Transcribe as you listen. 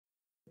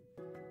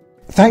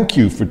Thank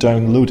you for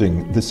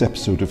downloading this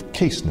episode of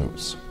Case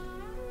Notes.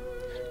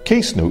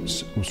 Case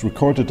Notes was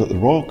recorded at the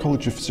Royal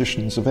College of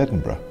Physicians of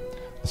Edinburgh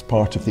as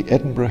part of the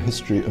Edinburgh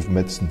History of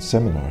Medicine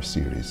seminar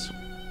series.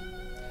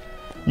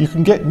 You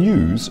can get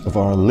news of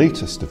our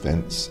latest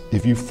events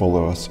if you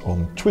follow us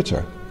on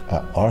Twitter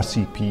at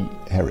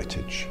RCP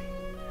Heritage.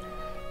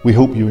 We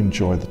hope you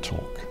enjoy the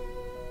talk.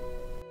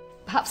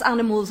 Perhaps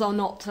animals are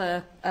not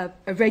a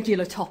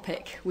regular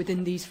topic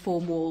within these four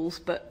walls,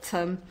 but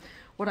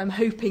what I'm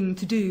hoping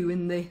to do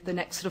in the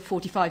next sort of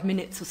 45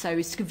 minutes or so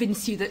is to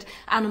convince you that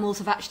animals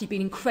have actually been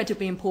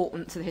incredibly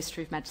important to the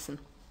history of medicine.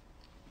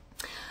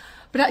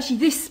 But actually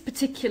this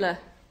particular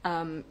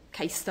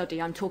case study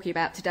I'm talking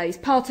about today is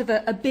part of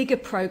a bigger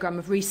programme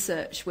of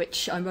research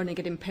which I'm running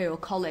at Imperial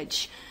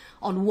College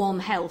on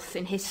One Health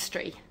in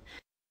history.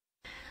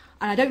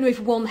 And I don't know if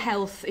One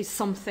Health is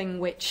something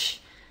which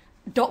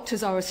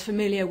doctors are as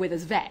familiar with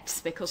as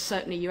vets, because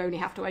certainly you only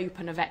have to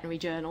open a veterinary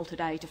journal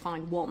today to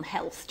find One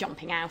Health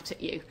jumping out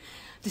at you.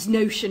 This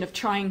notion of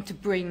trying to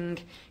bring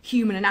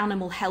human and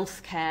animal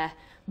healthcare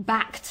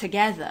back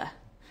together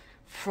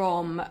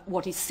from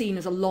what is seen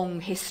as a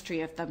long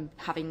history of them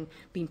having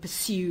been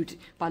pursued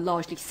by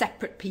largely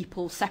separate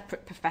people,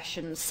 separate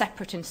professions,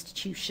 separate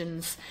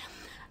institutions,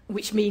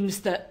 which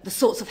means that the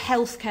sorts of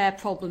healthcare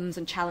problems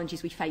and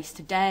challenges we face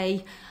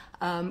today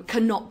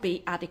cannot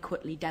be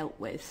adequately dealt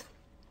with.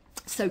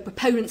 So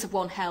proponents of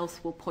One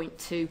Health will point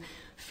to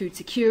food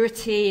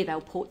security,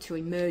 they'll point to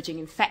emerging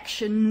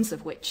infections,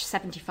 of which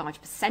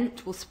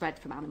 75% will spread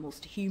from animals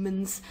to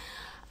humans,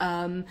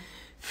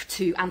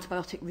 to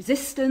antibiotic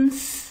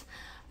resistance,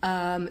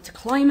 to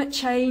climate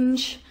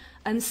change,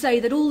 and say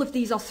that all of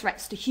these are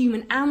threats to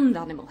human and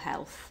animal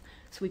health,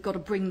 so we've got to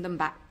bring them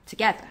back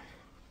together.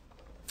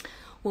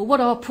 Well, what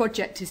our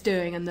project is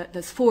doing, and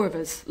there's four of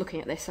us looking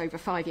at this over a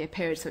 5-year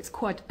period, so it's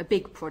quite a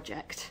big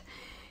project,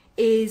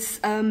 is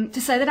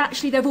to say that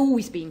actually there have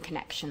always been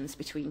connections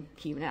between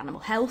human and animal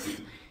health.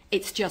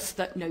 It's just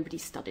that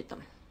nobody's studied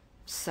them.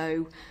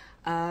 So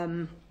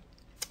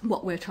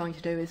what we're trying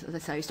to do is, as I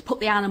say, is to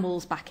put the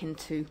animals back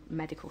into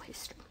medical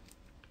history.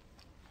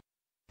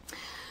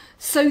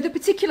 So the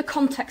particular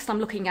context I'm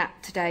looking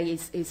at today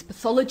is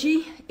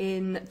pathology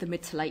in the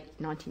mid to late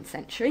 19th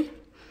century.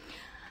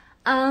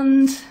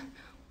 And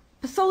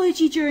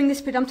pathology during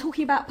this period, I'm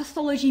talking about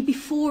pathology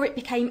before it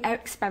became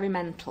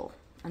experimental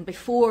and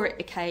before it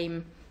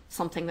became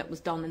something that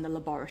was done in the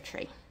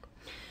laboratory.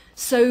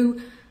 So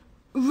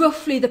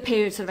roughly the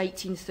periods of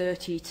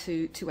 1830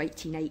 to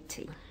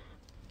 1880.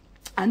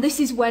 And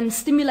this is when,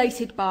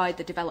 stimulated by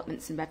the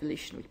developments in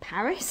revolutionary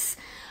Paris,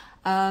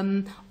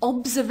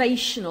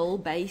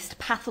 observational-based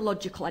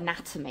pathological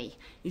anatomy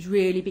is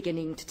really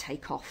beginning to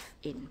take off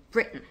in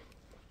Britain.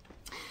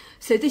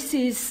 So this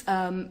is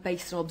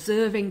based on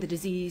observing the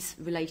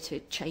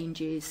disease-related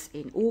changes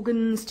in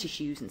organs,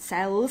 tissues and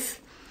cells,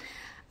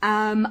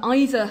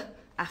 either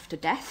after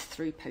death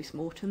through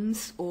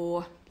post-mortems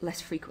or less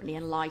frequently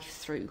in life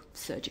through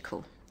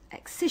surgical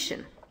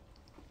excision.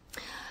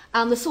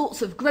 And the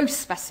sorts of gross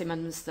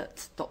specimens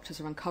that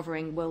doctors are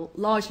uncovering will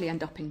largely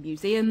end up in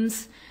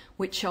museums,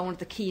 which are one of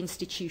the key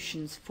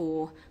institutions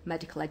for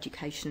medical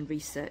education and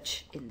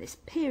research in this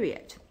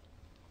period.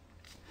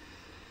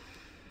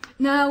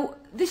 Now,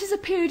 this is a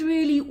period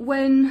really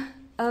when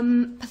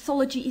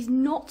pathology is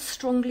not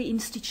strongly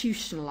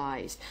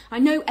institutionalised. I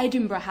know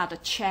Edinburgh had a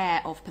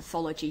chair of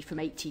pathology from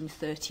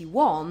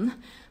 1831,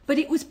 but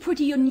it was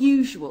pretty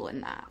unusual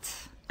in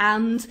that.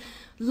 And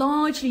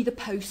largely the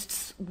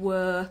posts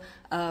were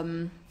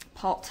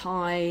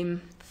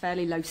part-time,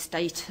 fairly low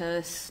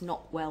status,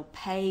 not well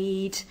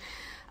paid.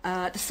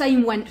 The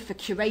same went for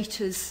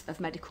curators of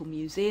medical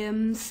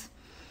museums.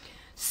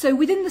 So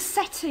within the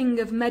setting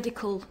of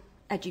medical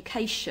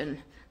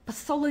education,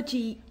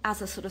 pathology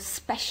as a sort of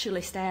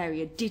specialist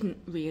area didn't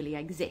really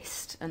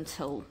exist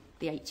until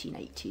the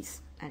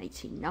 1880s and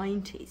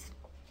 1890s.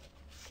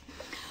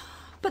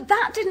 But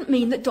that didn't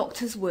mean that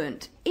doctors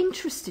weren't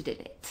interested in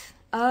it.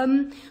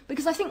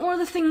 Because I think one of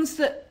the things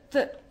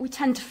that we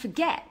tend to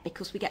forget,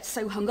 because we get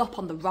so hung up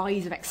on the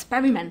rise of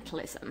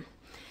experimentalism,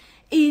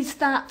 is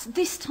that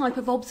this type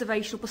of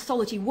observational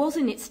pathology was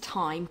in its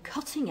time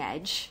cutting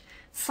edge,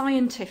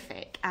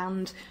 scientific,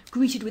 and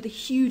greeted with a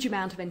huge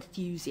amount of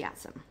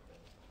enthusiasm.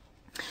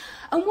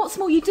 And what's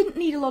more, you didn't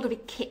need a lot of a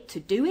kit to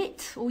do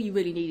it. All you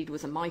really needed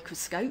was a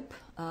microscope,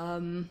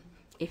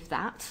 if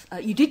that.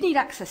 You did need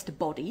access to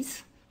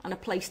bodies and a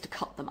place to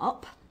cut them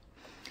up.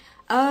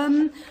 But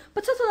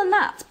other than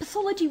that,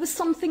 pathology was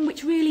something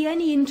which really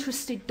any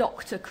interested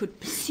doctor could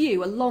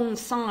pursue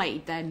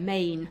alongside their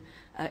main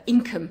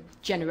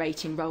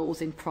income-generating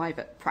roles in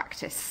private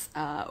practice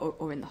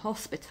or in the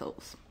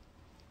hospitals.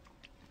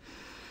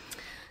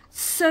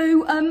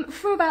 So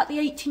from about the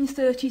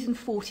 1830s and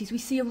 40s, we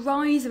see a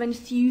rise of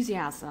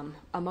enthusiasm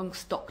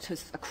amongst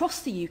doctors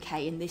across the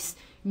UK in this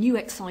new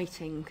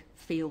exciting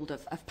field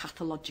of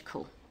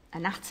pathological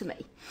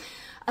anatomy.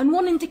 And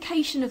one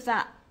indication of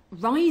that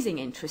rising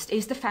interest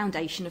is the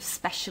foundation of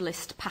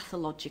specialist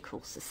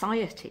pathological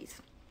societies.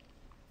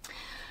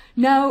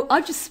 Now,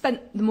 I've just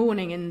spent the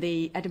morning in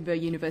the Edinburgh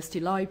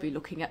University Library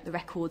looking at the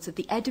records of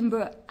the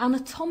Edinburgh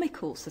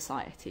Anatomical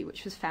Society,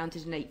 which was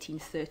founded in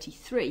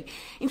 1833.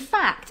 In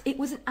fact, it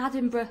was an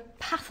Edinburgh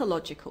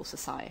Pathological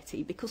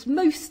Society because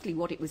mostly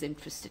what it was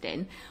interested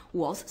in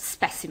was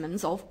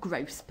specimens of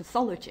gross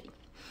pathology.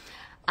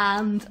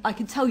 And I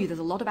can tell you there's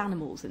a lot of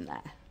animals in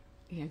there,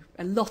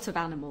 a lot of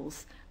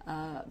animals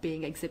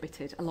being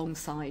exhibited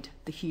alongside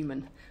the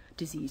human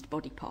diseased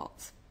body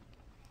parts.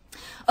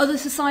 Other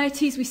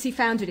societies we see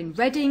founded in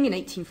Reading in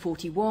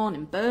 1841,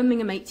 in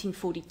Birmingham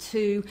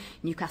 1842,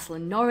 Newcastle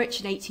and Norwich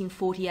in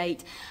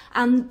 1848,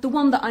 and the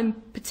one that I'm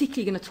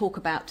particularly going to talk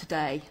about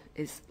today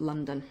is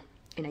London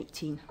in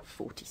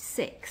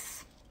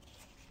 1846.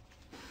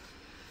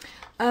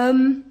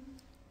 I'm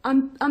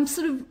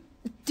sort of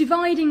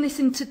dividing this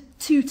into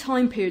two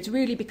time periods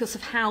really because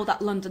of how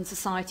that London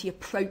society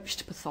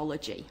approached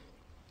pathology.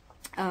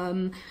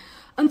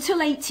 Until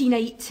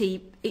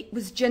 1880, it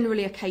was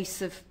generally a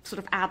case of sort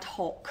of ad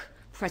hoc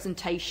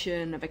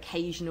presentation of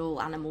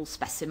occasional animal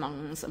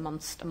specimens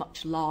amongst a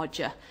much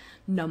larger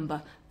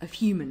number of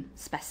human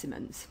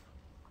specimens.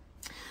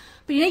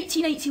 But in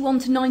 1881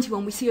 to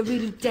 91, we see a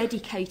really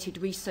dedicated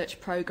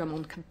research programme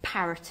on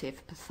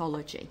comparative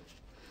pathology,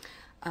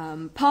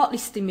 partly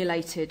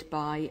stimulated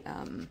by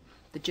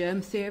the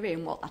germ theory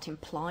and what that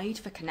implied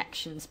for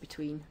connections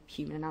between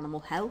human and animal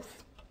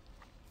health.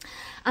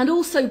 And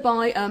also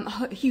by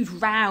a huge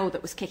row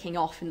that was kicking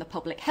off in the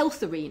public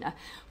health arena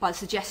by the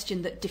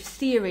suggestion that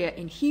diphtheria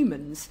in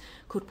humans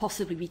could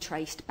possibly be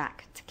traced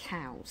back to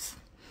cows.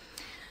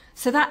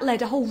 So that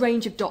led a whole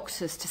range of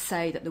doctors to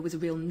say that there was a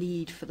real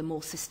need for the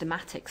more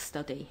systematic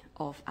study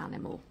of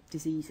animal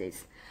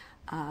diseases.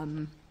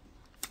 And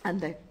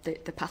the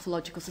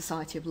Pathological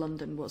Society of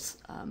London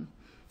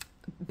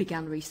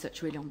began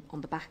research really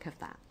on the back of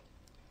that.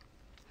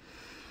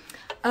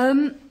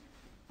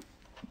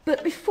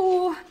 But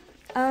before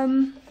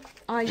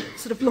I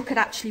sort of look at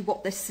actually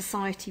what this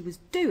society was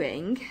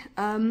doing,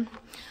 the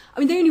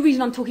only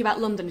reason I'm talking about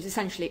London is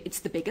essentially it's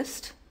the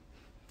biggest.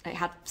 It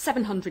had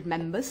 700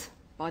 members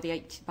by the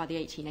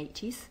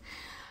 1880s,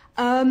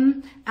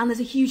 and there's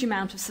a huge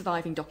amount of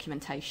surviving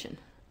documentation.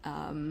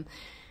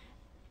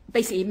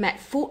 Basically, it met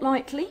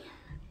fortnightly,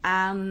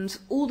 and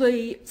all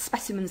the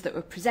specimens that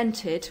were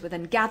presented were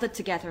then gathered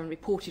together and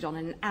reported on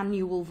in an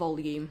annual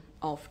volume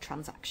of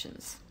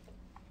transactions.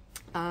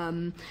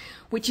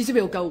 Which is a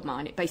real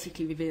goldmine. It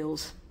basically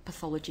reveals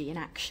pathology in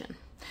action.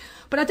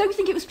 But I don't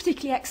think it was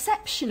particularly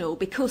exceptional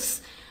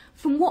because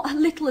from what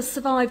little has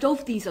survived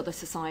of these other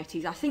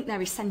societies, I think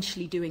they're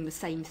essentially doing the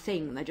same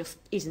thing. There just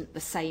isn't the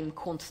same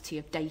quantity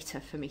of data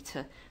for me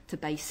to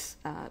base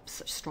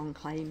such strong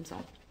claims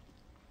on.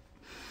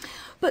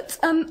 But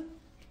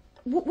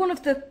one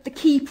of the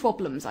key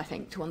problems, I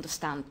think, to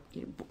understand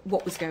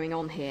what was going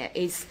on here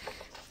is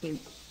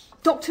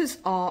doctors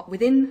are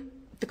within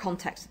the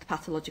context of the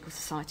Pathological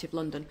Society of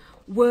London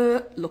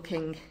were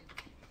looking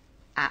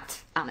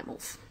at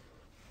animals.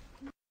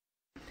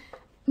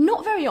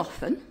 Not very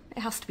often, it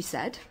has to be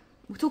said.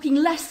 We're talking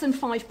less than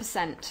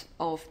 5%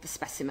 of the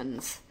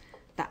specimens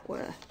that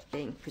were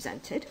being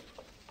presented.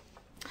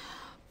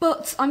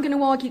 But I'm going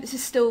to argue this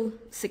is still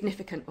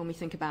significant when we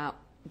think about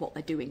what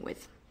they're doing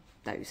with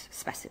those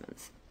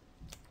specimens.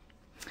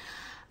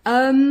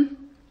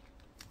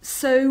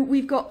 So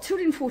we've got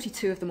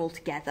 242 of them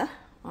altogether.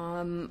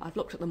 I've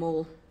looked at them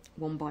all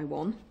one by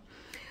one.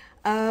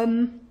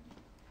 And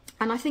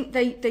I think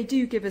they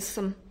do give us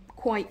some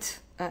quite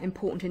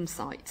important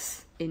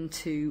insights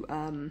into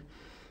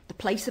the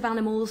place of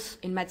animals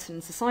in medicine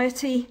and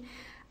society,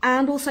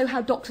 and also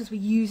how doctors were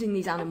using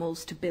these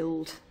animals to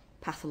build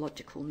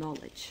pathological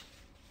knowledge.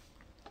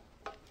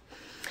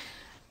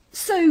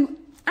 So,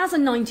 as a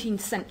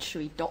 19th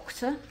century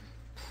doctor,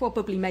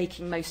 probably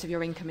making most of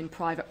your income in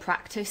private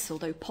practice,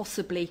 although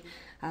possibly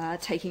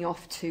taking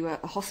off to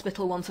a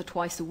hospital once or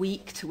twice a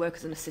week to work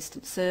as an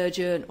assistant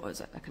surgeon or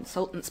as a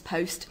consultant's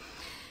post.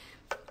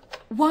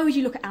 Why would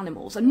you look at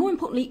animals? And more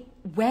importantly,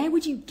 where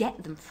would you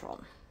get them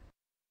from?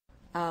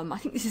 I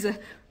think this is a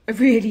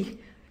really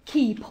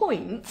key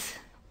point.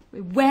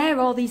 Where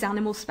are these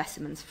animal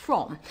specimens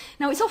from?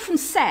 Now, it's often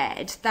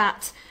said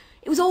that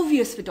it was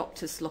obvious for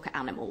doctors to look at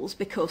animals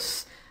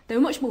because they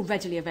were much more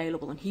readily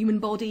available in human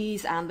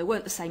bodies and there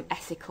weren't the same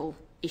ethical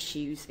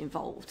issues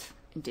involved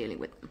in dealing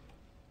with them.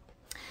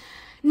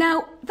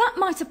 Now, that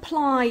might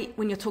apply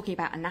when you're talking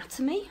about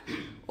anatomy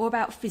or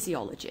about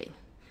physiology,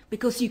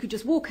 because you could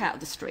just walk out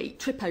of the street,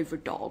 trip over a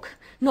dog,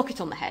 knock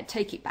it on the head,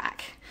 take it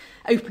back,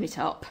 open it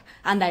up,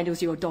 and there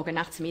was your dog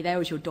anatomy, there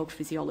was your dog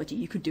physiology.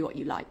 You could do what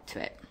you liked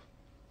to it.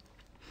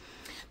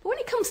 But when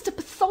it comes to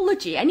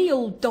pathology, any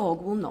old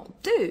dog will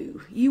not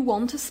do. You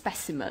want a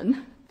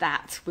specimen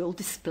that will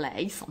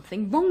display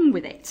something wrong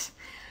with it.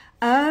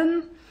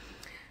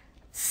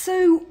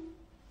 So,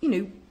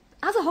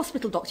 as a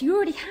hospital doctor, you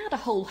already had a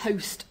whole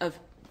host of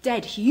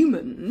dead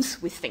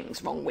humans with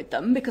things wrong with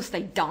them because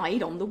they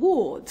died on the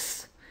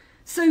wards.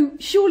 So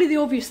surely the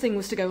obvious thing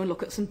was to go and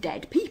look at some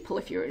dead people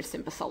if you're interested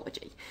in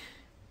pathology.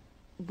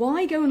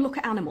 Why go and look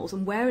at animals,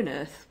 and where on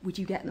earth would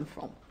you get them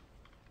from?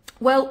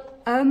 Well,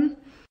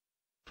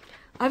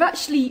 I've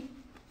actually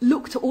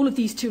looked at all of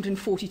these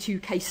 242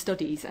 case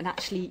studies and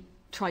actually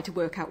tried to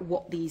work out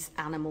what these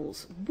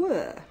animals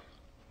were.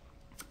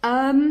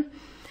 And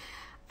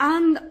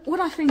what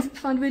I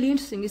find really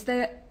interesting is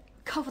they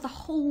cover the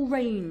whole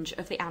range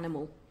of the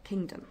animal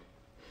kingdom.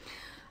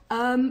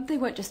 They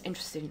weren't just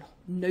interested in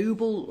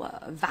noble,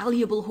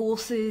 valuable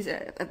horses,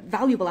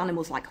 valuable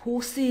animals like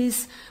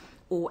horses,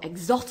 or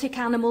exotic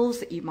animals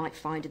that you might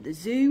find at the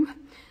zoo,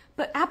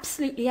 but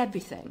absolutely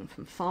everything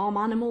from farm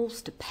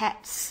animals to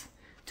pets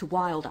to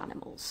wild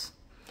animals.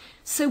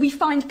 So we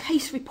find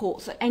case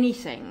reports of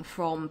anything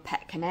from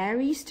pet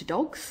canaries to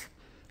dogs,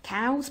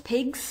 cows,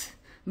 pigs,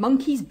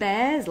 monkeys,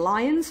 bears,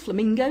 lions,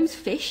 flamingos,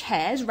 fish,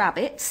 hares,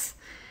 rabbits,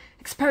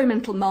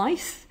 experimental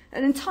mice.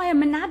 An entire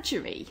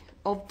menagerie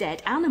of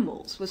dead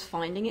animals was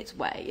finding its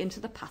way into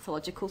the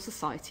Pathological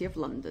Society of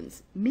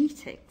London's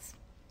meetings.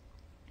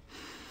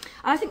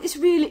 And I think this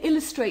really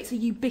illustrates the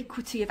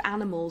ubiquity of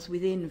animals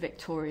within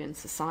Victorian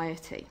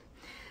society,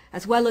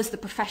 as well as the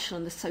professional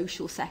and the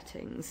social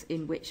settings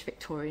in which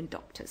Victorian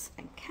doctors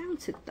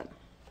encountered them.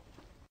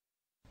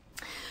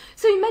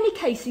 So in many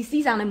cases,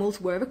 these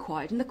animals were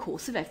acquired in the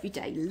course of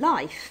everyday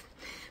life,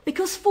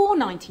 because for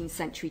 19th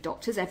century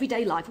doctors,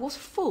 everyday life was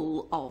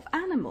full of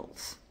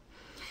animals.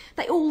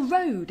 They all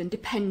rode and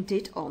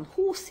depended on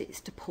horses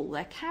to pull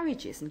their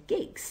carriages and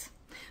gigs.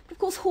 But of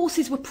course,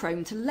 horses were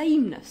prone to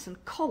lameness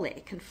and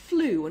colic and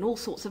flu and all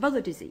sorts of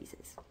other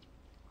diseases.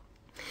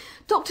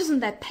 Doctors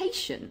and their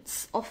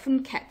patients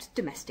often kept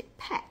domestic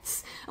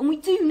pets, and we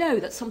do know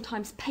that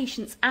sometimes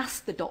patients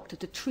asked the doctor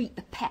to treat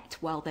the pet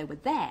while they were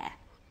there.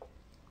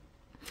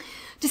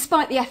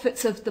 Despite the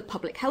efforts of the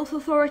public health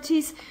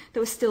authorities,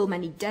 there were still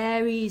many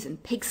dairies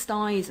and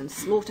pigsties and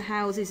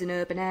slaughterhouses in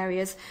urban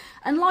areas,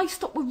 and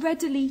livestock were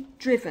regularly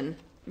driven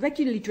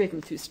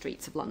through the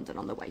streets of London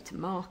on the way to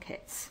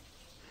markets.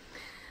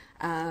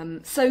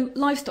 So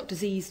livestock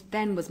disease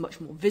then was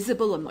much more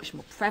visible and much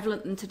more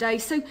prevalent than today.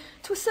 So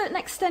to a certain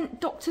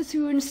extent, doctors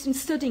who were interested in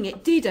studying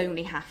it did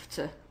only have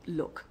to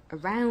look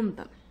around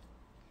them.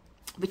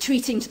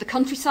 Retreating to the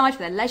countryside for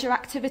their leisure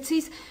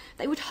activities,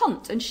 they would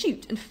hunt and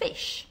shoot and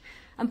fish.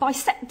 And by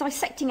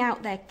dissecting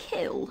out their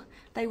kill,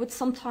 they would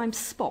sometimes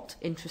spot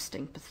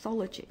interesting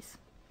pathologies.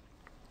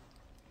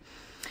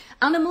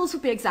 Animals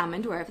would be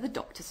examined wherever the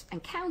doctors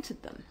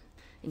encountered them.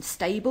 In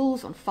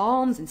stables, on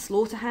farms, in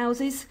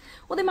slaughterhouses,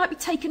 or they might be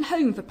taken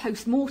home for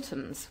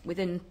post-mortems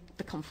within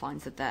the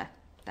confines of their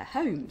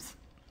homes.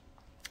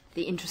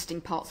 The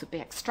interesting parts would be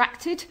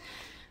extracted,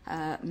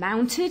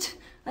 mounted,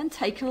 and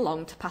taken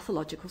along to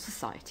Pathological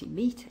Society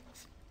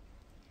meetings.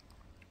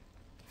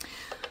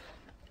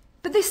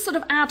 But this sort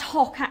of ad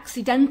hoc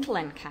accidental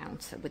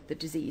encounter with the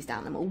diseased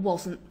animal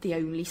wasn't the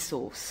only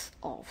source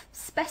of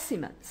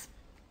specimens.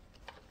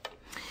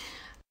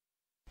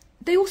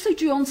 They also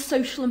drew on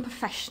social and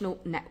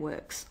professional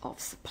networks of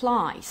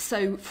supply.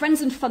 So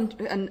friends and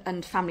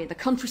family in the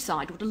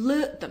countryside would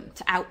alert them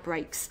to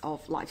outbreaks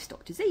of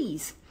livestock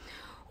disease,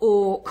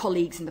 or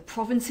colleagues in the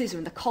provinces or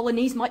in the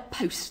colonies might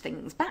post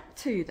things back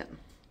to them.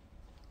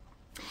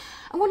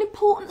 And one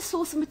important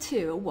source of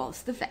material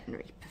was the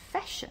veterinary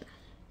profession.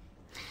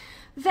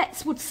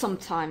 Vets would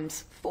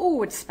sometimes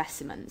forward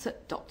specimens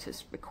at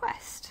doctors'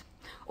 request,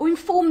 or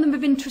inform them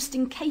of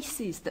interesting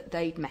cases that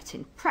they'd met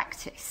in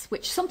practice,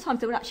 which sometimes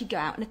they would actually go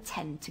out and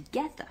attend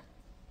together.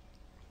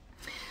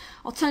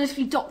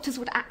 Alternatively, doctors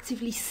would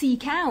actively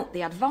seek out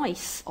the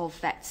advice of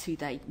vets who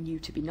they knew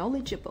to be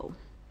knowledgeable,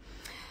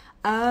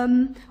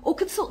 or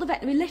consult the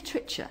veterinary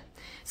literature.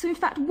 So in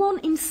fact, 1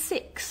 in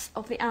 6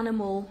 of the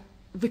animal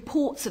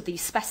reports of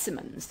these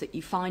specimens that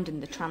you find in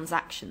the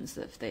transactions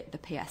of the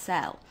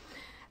PSL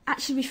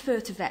actually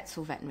refer to vets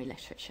or veterinary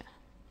literature.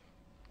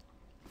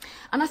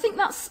 And I think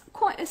that's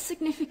quite a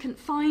significant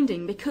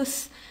finding,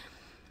 because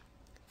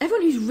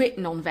everyone who's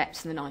written on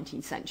vets in the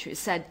 19th century has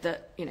said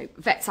that,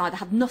 vets either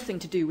had nothing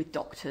to do with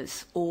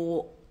doctors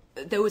or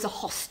there was a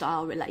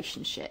hostile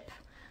relationship.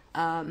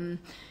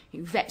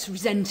 Vets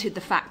resented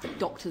the fact that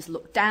doctors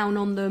looked down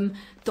on them,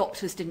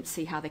 doctors didn't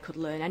see how they could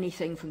learn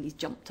anything from these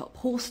jumped-up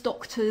horse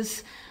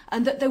doctors,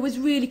 and that there was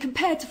really,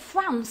 compared to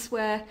France,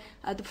 where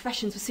the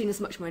professions were seen as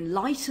much more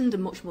enlightened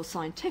and much more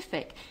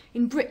scientific,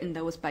 in Britain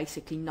there was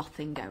basically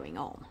nothing going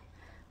on.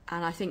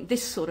 And I think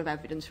this sort of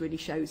evidence really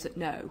shows that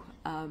no,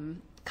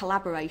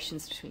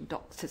 collaborations between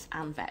doctors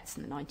and vets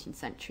in the 19th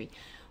century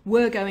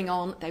were going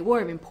on, they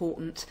were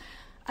important,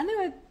 and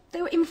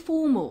they were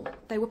informal,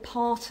 they were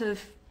part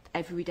of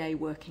everyday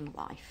working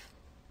life.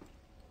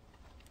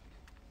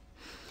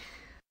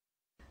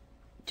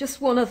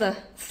 Just one other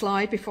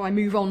slide before I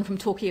move on from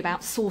talking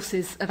about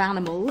sources of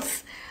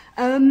animals.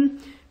 2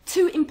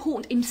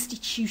 important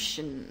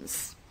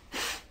institutions.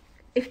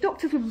 If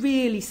doctors were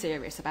really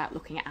serious about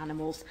looking at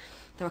animals,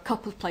 there are a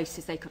couple of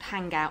places they could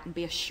hang out and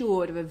be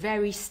assured of a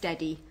very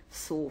steady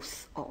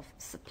source of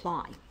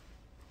supply.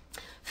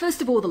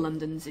 First of all, the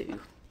London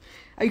Zoo,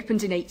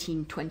 opened in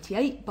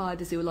 1828 by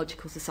the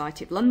Zoological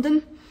Society of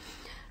London.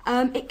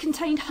 It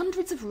contained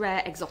hundreds of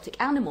rare exotic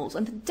animals,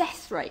 and the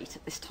death rate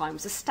at this time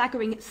was a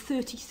staggering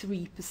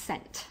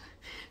 33%.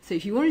 So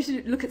if you wanted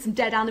to look at some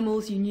dead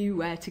animals, you knew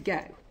where to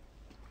go.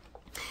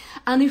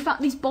 And in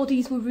fact, these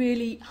bodies were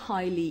really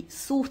highly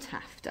sought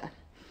after,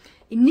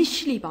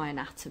 initially by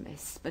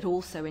anatomists, but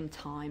also in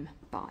time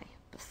by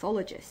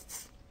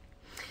pathologists.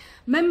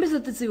 Members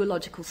of the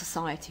Zoological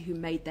Society who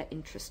made their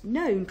interest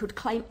known could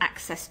claim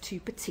access to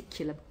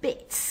particular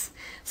bits,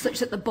 such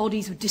that the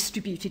bodies were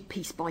distributed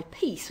piece by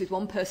piece, with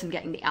one person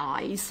getting the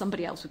eyes,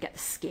 somebody else would get the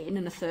skin,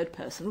 and a third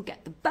person would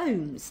get the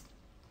bones.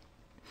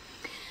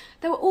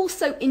 There were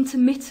also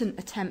intermittent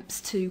attempts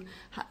to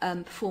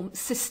perform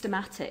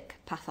systematic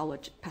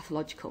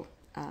pathological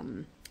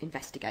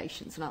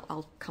investigations, and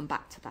I'll come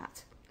back to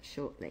that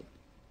shortly.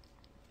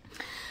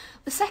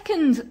 The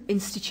second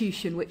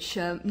institution, which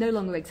no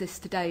longer exists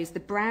today, is the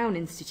Brown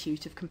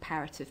Institute of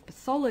Comparative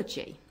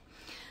Pathology.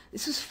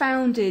 This was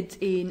founded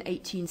in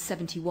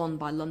 1871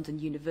 by London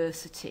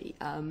University,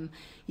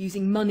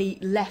 using money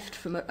left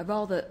from a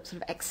rather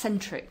sort of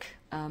eccentric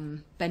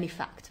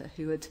benefactor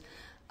who had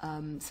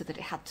said that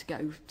it had to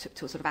go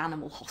to a sort of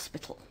animal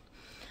hospital.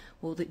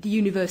 Well, the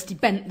university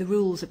bent the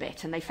rules a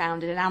bit, and they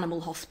founded an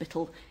animal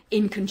hospital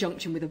in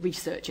conjunction with a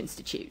research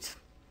institute.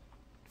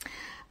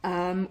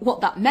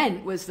 What that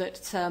meant was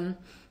that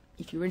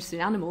if you were interested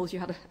in animals, you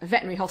had a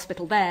veterinary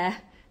hospital there,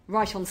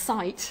 right on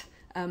site,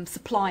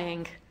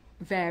 supplying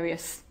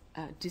various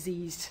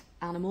diseased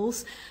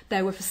animals.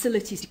 There were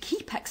facilities to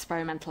keep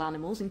experimental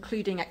animals,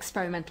 including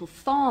experimental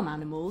farm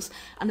animals,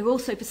 and there were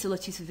also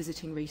facilities for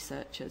visiting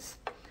researchers.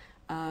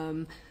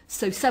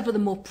 So several of the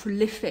more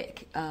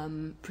prolific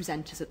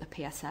presenters at the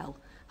PSL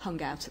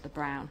hung out at the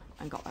Brown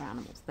and got their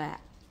animals there.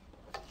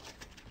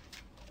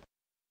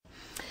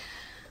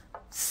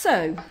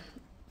 So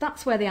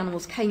that's where the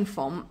animals came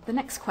from. The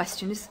next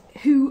question is,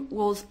 who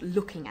was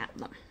looking at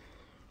them?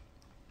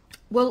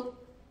 Well,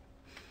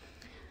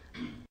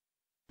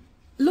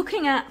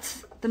 looking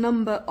at the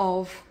number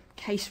of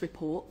case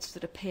reports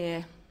that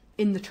appear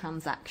in the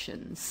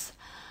transactions,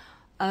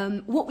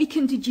 what we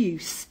can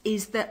deduce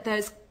is that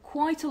there's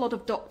quite a lot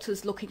of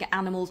doctors looking at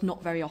animals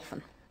not very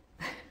often,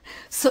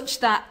 such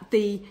that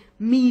the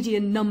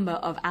median number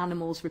of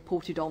animals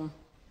reported on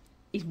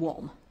is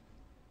 1.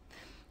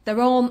 There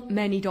aren't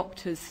many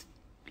doctors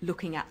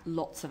looking at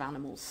lots of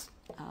animals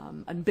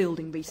and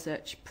building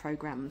research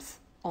programs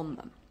on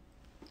them.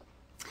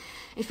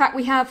 In fact,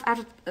 we have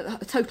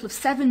a total of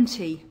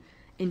 70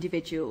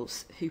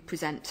 individuals who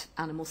present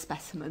animal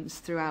specimens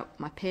throughout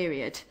my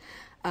period.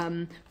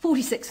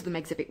 46 of them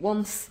exhibit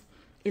once,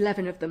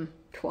 11 of them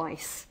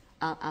twice,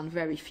 and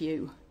very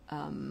few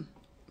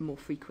more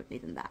frequently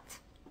than that.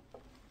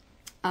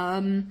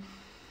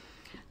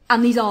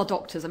 And these are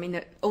doctors. I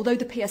mean, although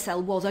the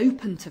PSL was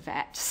open to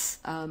vets,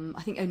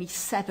 I think only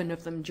 7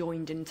 of them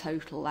joined in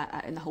total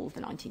in the whole of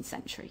the 19th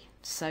century.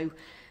 So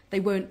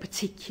they weren't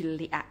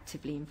particularly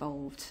actively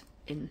involved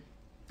in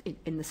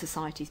the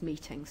Society's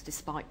meetings,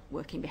 despite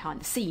working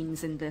behind the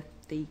scenes in the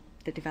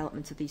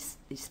development of these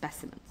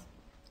specimens.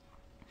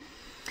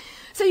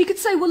 So you could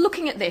say, well,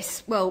 looking at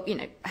this, well, you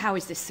know, how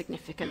is this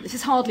significant? This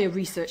is hardly a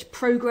research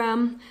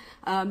programme.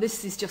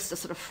 This is just a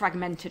sort of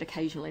fragmented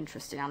occasional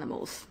interest in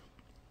animals.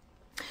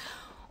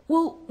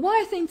 Well,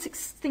 why I think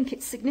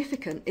it's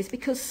significant is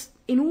because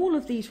in all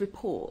of these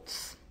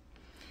reports,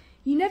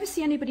 you never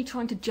see anybody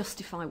trying to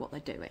justify what they're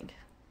doing.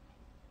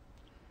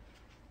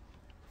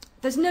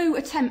 There's no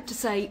attempt to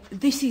say,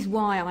 this is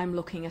why I'm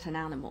looking at an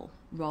animal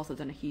rather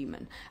than a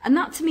human. And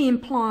that to me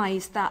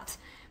implies that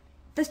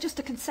there's just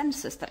a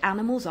consensus that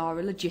animals are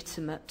a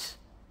legitimate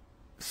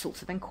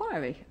source of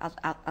inquiry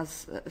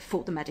as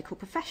for the medical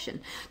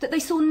profession, that they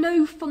saw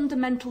no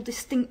fundamental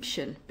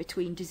distinction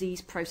between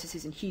disease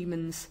processes in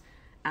humans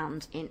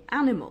and in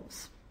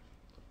animals.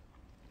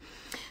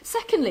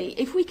 Secondly,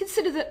 if we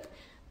consider that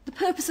the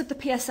purpose of the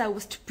PSL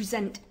was to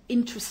present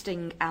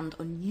interesting and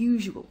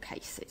unusual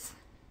cases,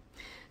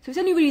 so it's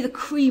only really the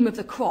cream of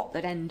the crop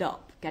that end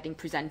up getting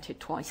presented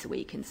twice a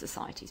week in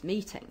Society's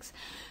meetings.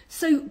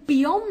 So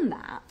beyond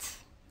that,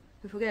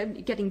 if we're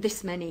getting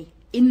this many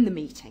in the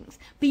meetings,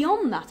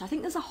 beyond that, I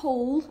think there's a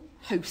whole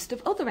host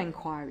of other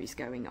inquiries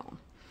going on.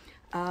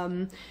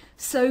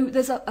 So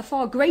there's a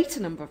far greater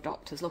number of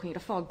doctors looking at a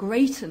far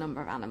greater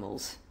number of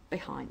animals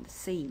behind the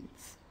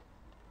scenes.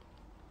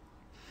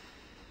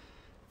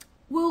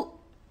 Well,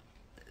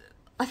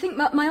 I think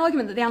my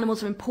argument that the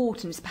animals are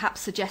important is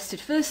perhaps suggested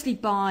firstly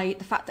by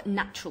the fact that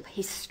natural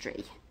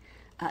history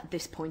at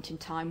this point in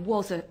time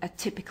was a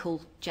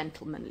typical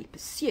gentlemanly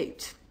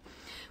pursuit.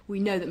 We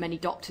know that many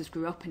doctors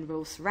grew up in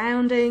rural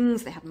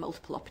surroundings, they had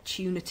multiple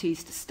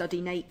opportunities to study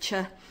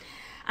nature,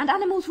 and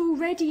animals were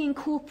already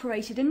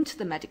incorporated into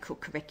the medical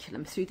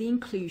curriculum through the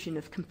inclusion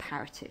of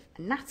comparative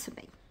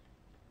anatomy.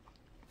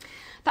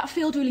 That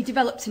field really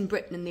developed in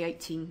Britain in the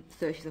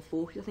 1830s and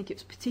 40s. I think it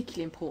was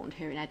particularly important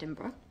here in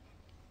Edinburgh.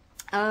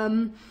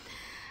 And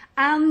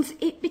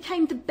it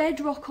became the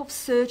bedrock of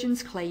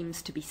surgeons'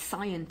 claims to be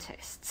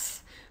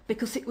scientists,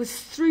 because it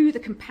was through the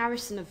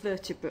comparison of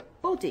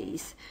vertebrate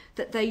bodies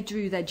that they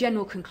drew their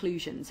general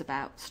conclusions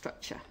about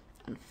structure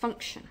and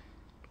function.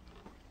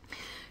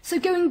 So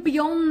going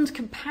beyond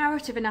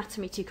comparative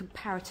anatomy to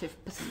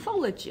comparative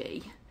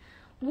pathology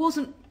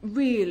wasn't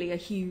really a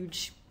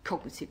huge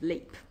cognitive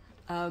leap.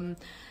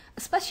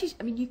 Especially,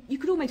 I mean, you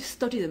could almost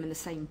study them in the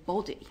same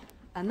body.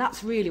 And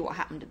that's really what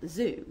happened at the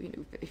zoo. You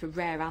know, if a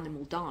rare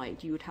animal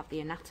died, you would have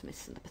the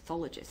anatomists and the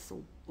pathologists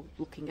all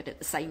looking at it at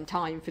the same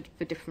time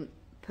for different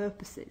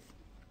purposes.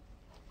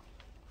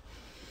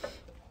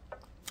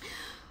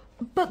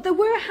 But there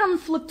were a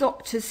handful of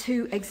doctors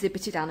who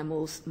exhibited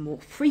animals more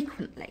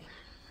frequently,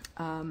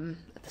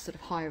 at the sort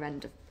of higher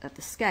end of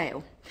the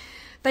scale.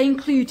 They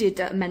included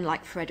men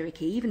like Frederick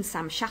Eve and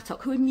Sam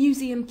Shattock, who were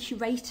museum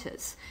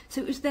curators.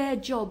 So it was their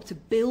job to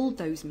build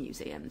those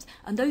museums,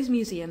 and those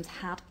museums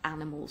had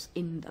animals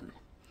in them.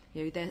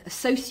 You know, they're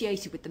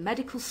associated with the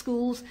medical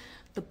schools.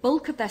 The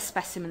bulk of their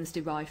specimens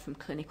derive from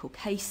clinical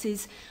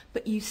cases,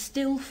 but you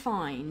still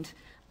find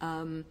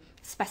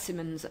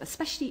specimens,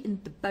 especially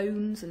in the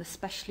bones and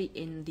especially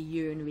in the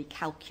urinary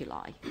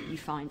calculi, you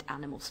find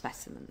animal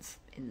specimens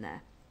in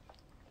there.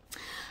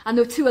 And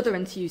there were two other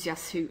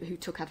enthusiasts who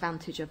took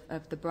advantage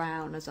of the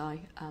brown, as I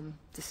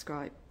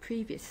described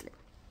previously.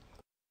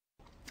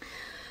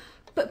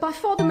 But by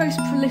far the most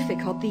prolific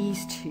are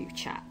these two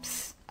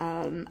chaps.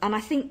 And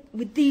I think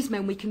with these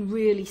men we can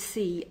really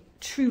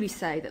truly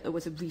say that there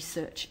was a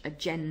research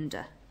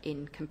agenda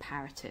in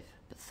comparative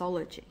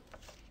pathology.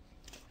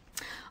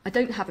 I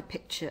don't have a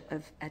picture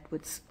of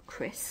Edward's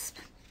Crisp,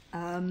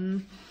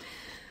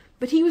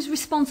 but he was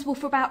responsible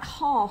for about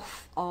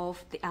half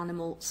of the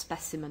animal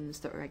specimens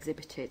that were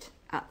exhibited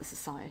at the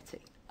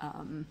Society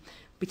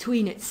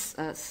between its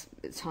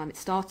time it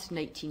started in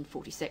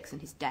 1846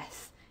 and his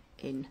death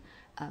in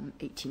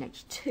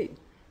 1882.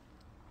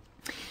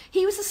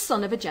 He was the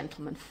son of a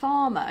gentleman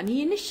farmer, and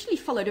he initially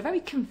followed a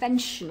very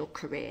conventional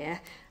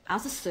career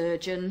as a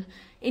surgeon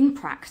in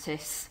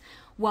practice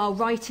while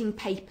writing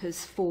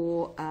papers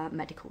for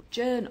medical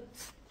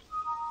journals.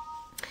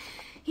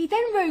 He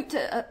then wrote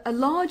a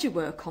larger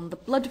work on the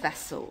blood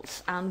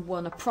vessels and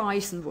won a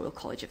prize from the Royal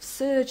College of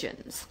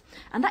Surgeons,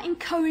 and that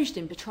encouraged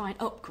him to try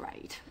and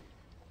upgrade.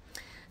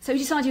 So he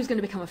decided he was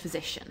going to become a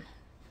physician.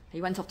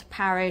 He went off to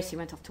Paris, he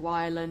went off to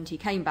Ireland, he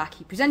came back,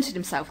 he presented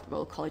himself at the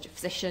Royal College of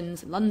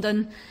Physicians in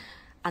London,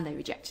 and they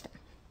rejected him.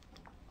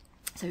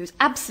 So he was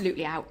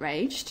absolutely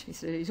outraged.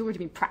 He's already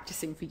been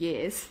practicing for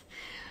years.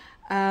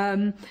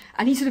 And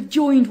he sort of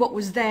joined what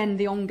was then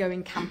the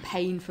ongoing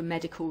campaign for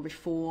medical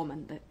reform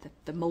and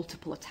the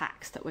multiple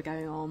attacks that were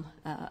going on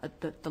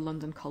at the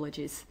London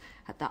colleges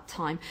at that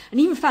time. And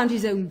he even found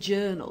his own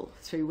journal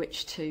through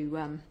which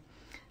to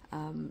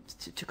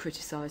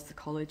criticise the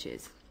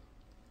colleges.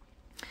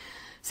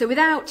 So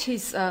without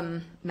his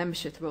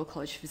membership at the Royal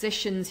College of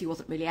Physicians, he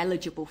wasn't really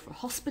eligible for a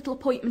hospital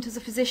appointment as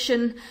a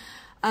physician.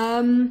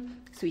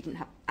 So he didn't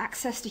have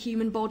access to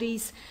human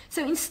bodies.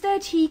 So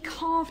instead he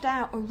carved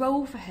out a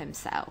role for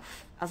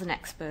himself as an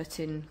expert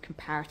in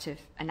comparative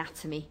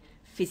anatomy,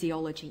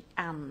 physiology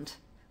and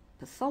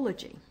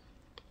pathology.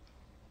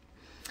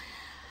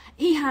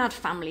 He had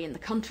family in the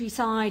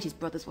countryside, his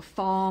brothers were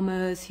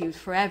farmers, he was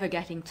forever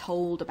getting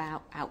told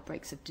about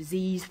outbreaks of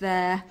disease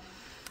there.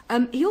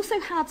 He also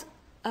had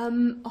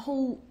a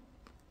whole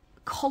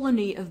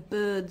colony of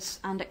birds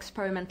and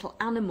experimental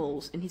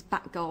animals in his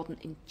back garden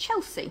in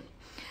Chelsea,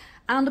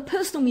 and a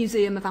personal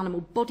museum of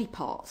animal body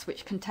parts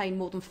which contained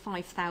more than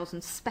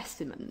 5,000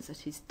 specimens at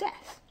his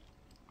death.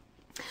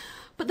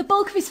 But the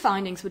bulk of his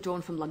findings were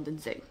drawn from London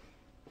Zoo.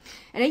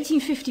 In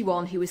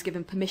 1851 he was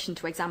given permission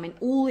to examine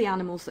all the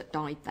animals that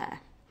died there,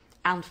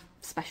 and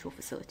special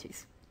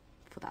facilities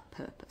for that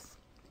purpose.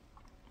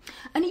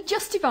 And he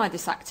justified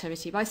this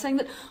activity by saying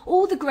that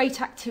all the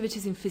great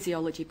activities in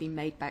physiology had been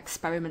made by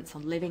experiments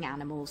on living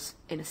animals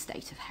in a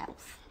state of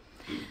health.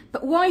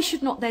 But why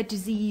should not their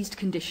diseased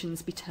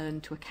conditions be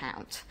turned to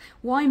account?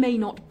 Why may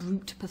not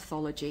brute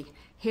pathology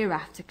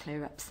hereafter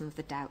clear up some of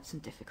the doubts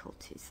and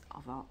difficulties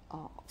of our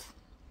art?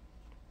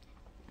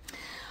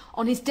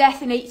 On his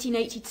death in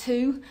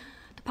 1882,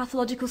 the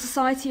Pathological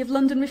Society of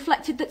London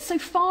reflected that so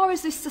far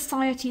as this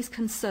society is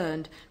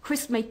concerned,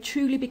 Crisp may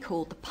truly be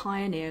called the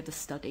pioneer of the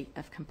study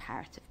of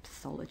comparative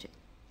pathology.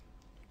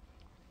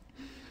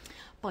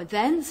 By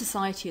then, the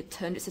Society had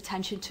turned its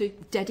attention to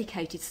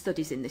dedicated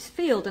studies in this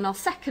field, and our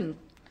second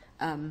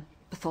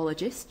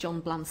pathologist, John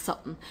Bland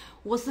Sutton,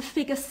 was the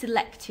figure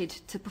selected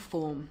to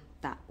perform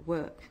that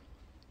work.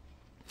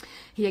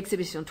 He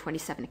exhibited on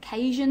 27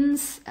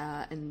 occasions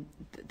in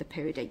the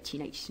period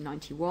 1880 to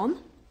 91.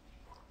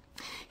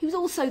 He was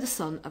also the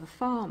son of a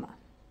farmer.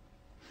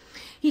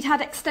 He'd had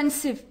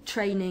extensive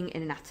training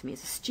in anatomy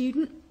as a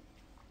student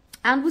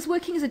and was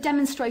working as a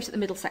demonstrator at the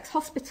Middlesex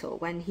Hospital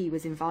when he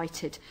was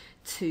invited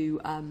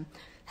to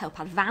help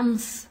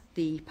advance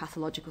the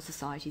Pathological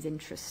Society's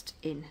interest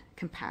in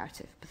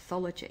comparative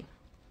pathology.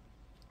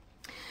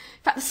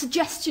 In fact, the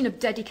suggestion of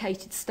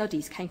dedicated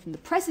studies came from the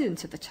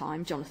president at the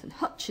time, Jonathan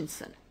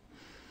Hutchinson,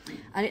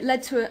 and it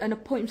led to an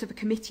appointment of a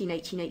committee in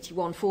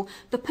 1881 for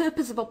the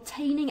purpose of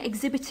obtaining,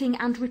 exhibiting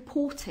and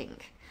reporting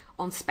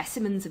on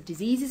specimens of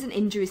diseases and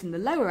injuries in the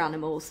lower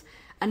animals,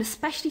 and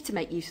especially to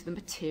make use of the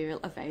material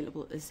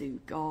available at the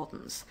zoo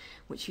gardens,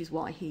 which is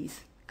why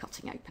he's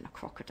cutting open a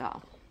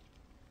crocodile.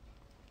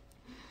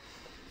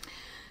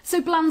 So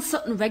Bland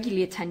Sutton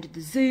regularly attended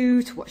the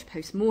zoo to watch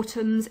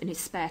post-mortems. In his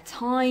spare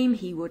time,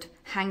 he would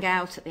hang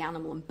out at the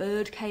animal and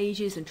bird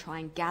cages and try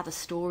and gather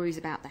stories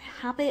about their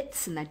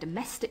habits and their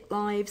domestic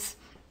lives.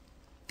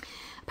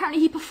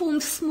 Apparently he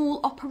performed small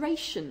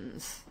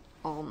operations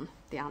on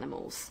the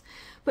animals,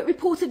 but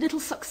reported little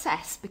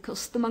success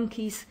because the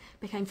monkeys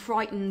became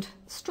frightened,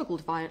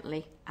 struggled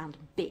violently, and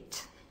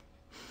bit.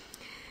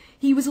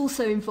 He was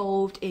also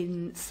involved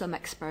in some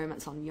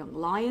experiments on young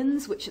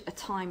lions, which at the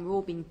time were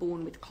all being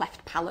born with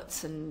cleft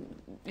palates and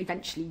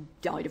eventually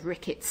died of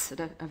rickets at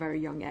a very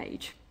young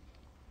age.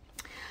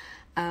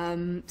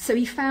 So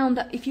he found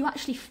that if you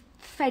actually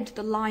fed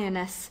the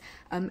lioness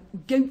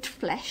goat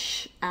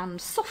flesh and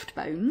soft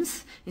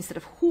bones instead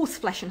of horse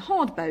flesh and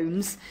hard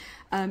bones,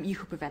 you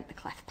could prevent the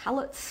cleft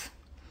palates.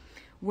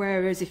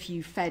 Whereas if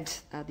you fed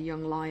the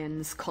young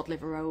lions cod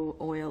liver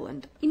oil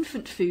and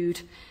infant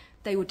food,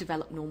 they would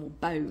develop normal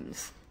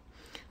bones.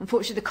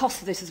 Unfortunately, the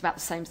cost of this is about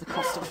the same as the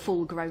cost of a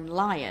full-grown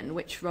lion,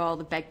 which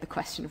rather begged the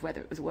question of whether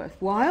it was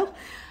worthwhile.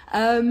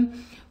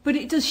 But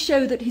it does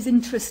show that his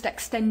interest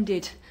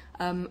extended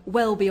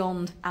well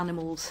beyond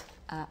animals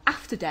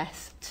after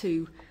death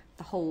to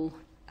the whole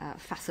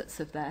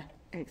facets of their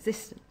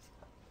existence.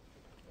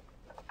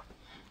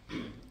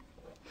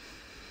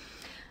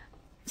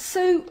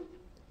 So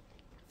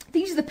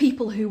these are the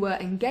people who were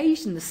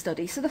engaged in the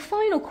study. So the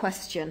final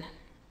question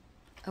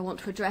I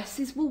want to address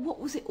is, well, what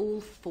was it all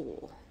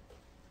for?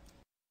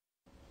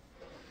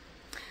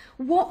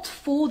 What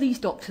for these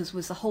doctors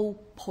was the whole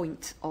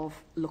point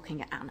of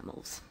looking at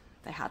animals?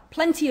 They had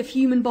plenty of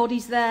human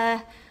bodies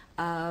there.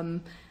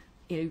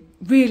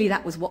 Really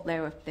that was what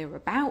they were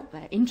about.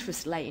 Their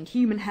interest lay in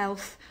human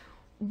health.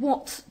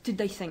 What did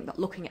they think that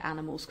looking at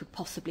animals could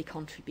possibly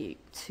contribute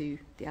to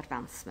the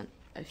advancement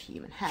of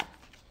human health?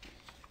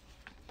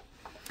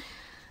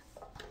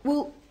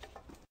 Well,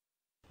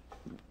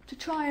 to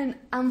try and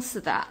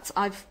answer that,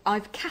 I've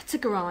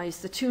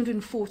categorised the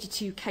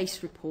 242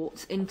 case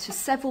reports into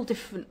several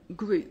different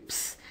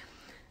groups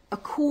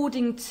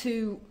according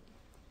to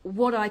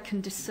what I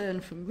can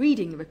discern from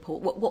reading the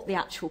report, what the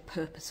actual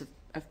purpose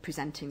of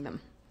presenting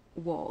them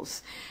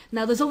was.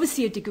 Now, there's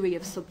obviously a degree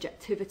of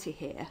subjectivity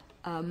here,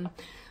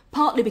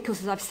 partly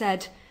because, as I've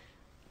said,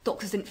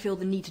 doctors didn't feel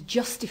the need to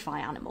justify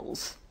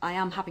animals. I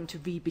am having to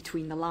read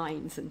between the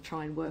lines and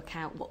try and work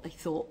out what they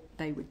thought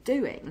they were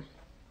doing.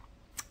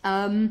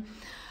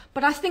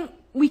 But I think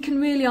we can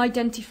really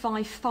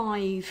identify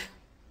 5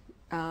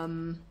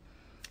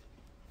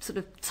 sort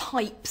of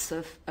types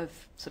of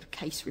sort of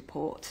case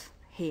report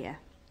here.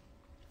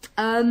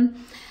 And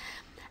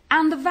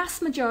the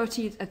vast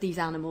majority of these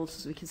animals,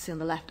 as we can see on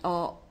the left,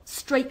 are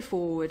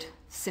straightforward,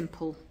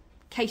 simple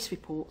case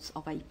reports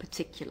of a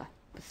particular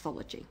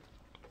pathology.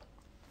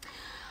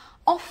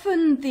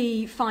 Often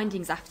the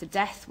findings after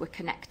death were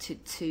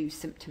connected to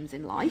symptoms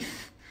in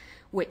life,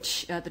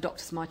 which the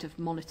doctors might have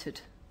monitored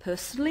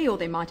personally, or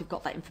they might have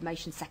got that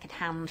information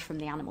second-hand from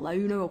the animal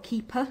owner or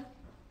keeper.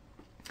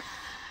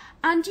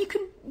 And you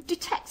can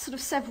detect sort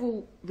of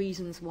several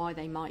reasons why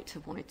they might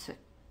have wanted to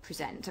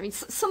present. I mean,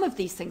 some of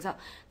these things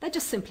they're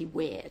just simply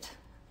weird.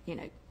 You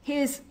know,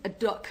 here's a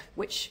duck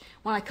which,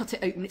 when I cut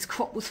it open, its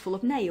crop was full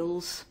of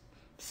nails.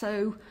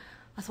 So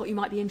I thought you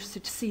might be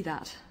interested to see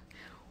that.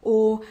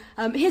 Or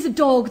here's a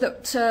dog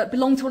that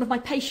belonged to one of my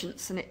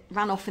patients, and it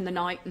ran off in the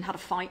night and had a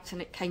fight,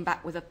 and it came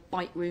back with a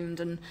bite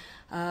wound and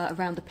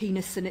around the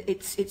penis, and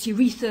its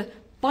urethra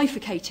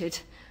bifurcated.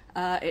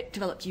 It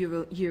developed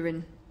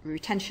urine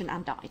retention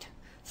and died.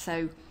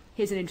 So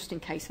here's an interesting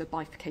case of a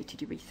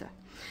bifurcated urethra.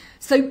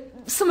 So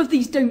some of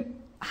these don't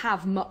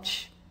have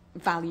much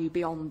value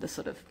beyond the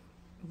sort of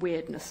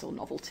weirdness or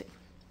novelty.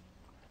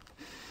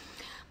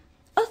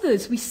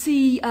 Others, we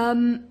see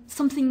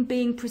something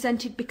being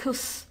presented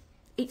because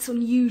it's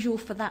unusual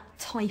for that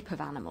type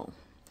of animal.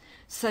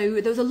 So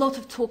there was a lot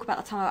of talk about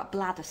the time about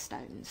bladder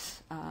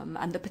stones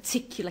and the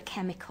particular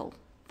chemical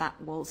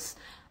that was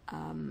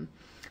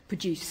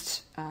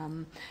produced.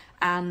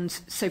 And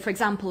so, for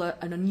example,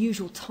 an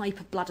unusual type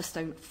of bladder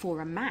stone for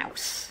a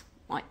mouse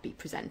might be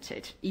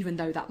presented, even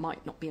though that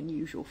might not be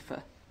unusual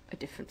for a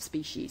different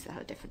species that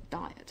had a different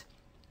diet.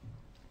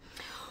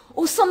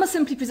 Or some are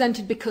simply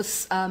presented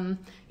because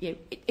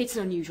it's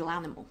an unusual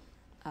animal.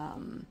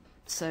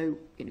 So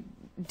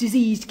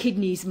diseased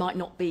kidneys might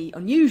not be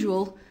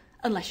unusual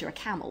unless you're a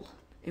camel,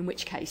 in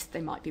which case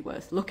they might be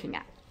worth looking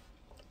at.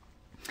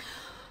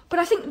 But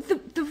I think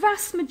the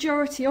vast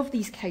majority of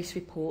these case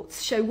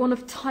reports show one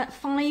of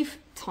 5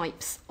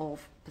 types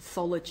of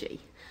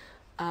pathology.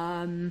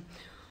 Either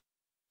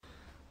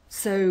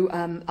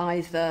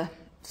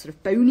sort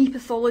of bony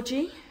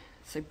pathology,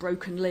 so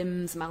broken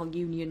limbs,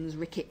 malunions,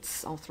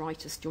 rickets,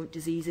 arthritis, joint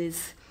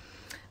diseases.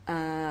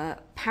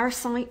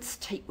 Parasites,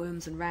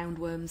 tapeworms and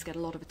roundworms get a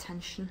lot of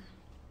attention.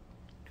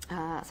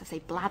 As I say,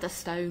 bladder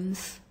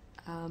stones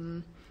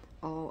are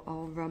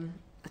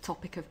a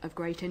topic of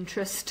great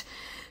interest.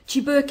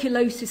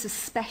 Tuberculosis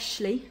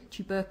especially,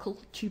 tubercle,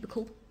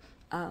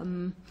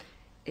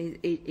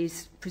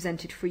 is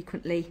presented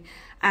frequently,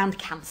 and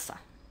cancer.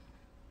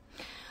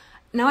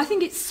 Now, I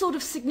think it's sort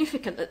of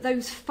significant that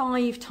those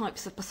 5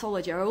 types of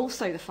pathology are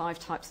also the 5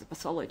 types of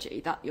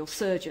pathology that your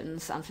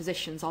surgeons and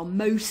physicians are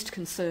most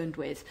concerned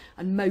with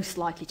and most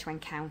likely to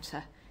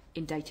encounter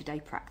in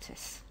day-to-day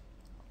practice.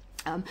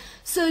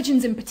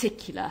 Surgeons in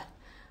particular,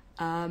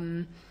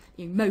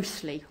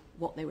 mostly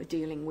what they were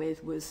dealing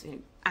with was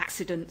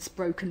accidents,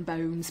 broken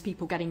bones,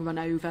 people getting run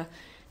over,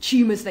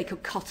 tumours they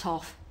could cut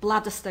off,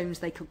 bladder stones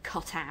they could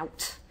cut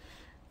out.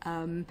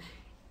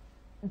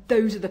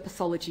 Those are the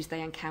pathologies they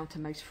encounter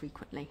most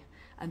frequently,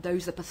 and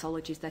those are the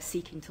pathologies they're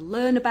seeking to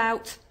learn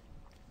about,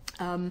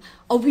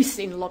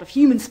 obviously in a lot of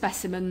human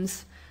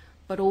specimens,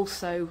 but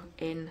also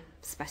in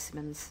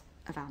specimens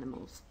of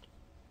animals.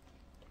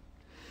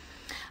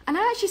 And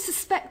I actually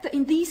suspect that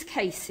in these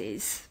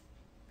cases,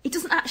 it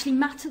doesn't actually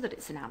matter that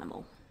it's an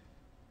animal.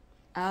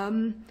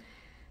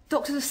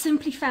 Doctors have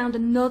simply found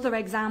another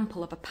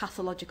example of a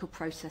pathological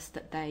process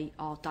that they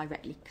are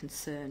directly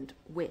concerned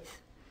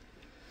with.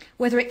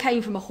 Whether it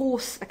came from a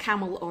horse, a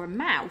camel, or a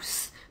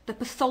mouse, the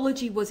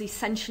pathology was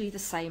essentially the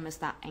same as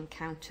that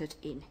encountered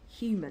in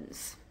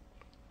humans.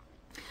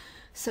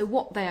 So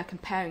what they are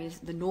comparing is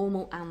the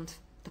normal and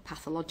the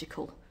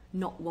pathological,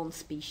 not one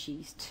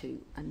species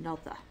to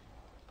another.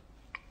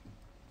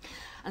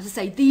 As I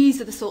say, these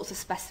are the sorts of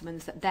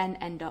specimens that then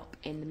end up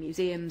in the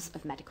museums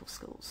of medical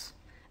schools.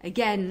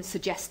 Again,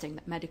 suggesting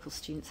that medical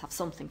students have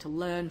something to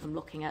learn from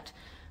looking at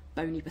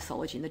bony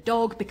pathology in the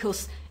dog,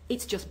 because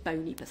it's just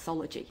bony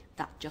pathology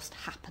that just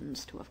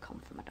happens to have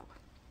come from a dog.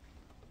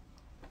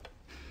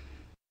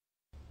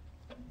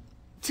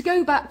 To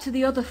go back to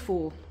the other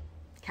 4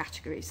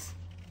 categories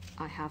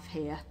I have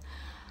here,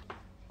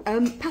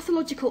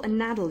 pathological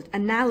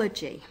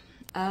analogy.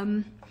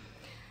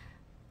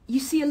 You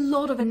see a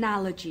lot of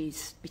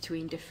analogies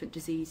between different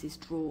diseases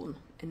drawn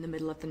in the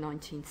middle of the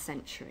 19th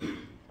century.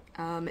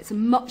 It's a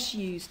much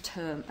used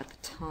term at the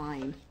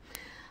time.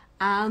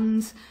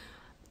 And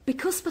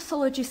because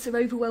pathologists are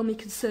overwhelmingly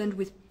concerned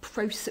with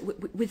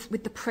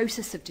the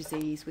process of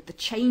disease, with the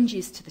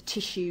changes to the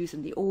tissues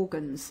and the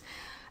organs,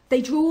 they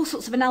draw all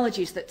sorts of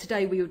analogies that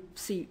today we would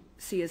see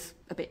as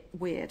a bit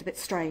weird, a bit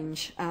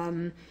strange.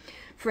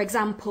 For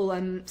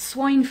example,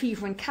 swine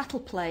fever and cattle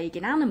plague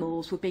in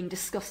animals were being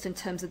discussed in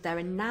terms of their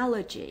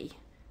analogy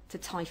to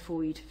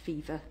typhoid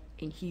fever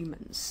in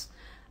humans.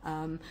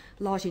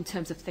 Largely in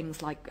terms of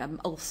things like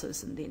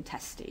ulcers and the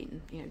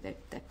intestine.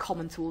 They're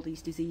common to all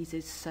these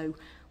diseases, so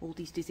all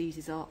these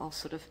diseases are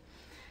sort of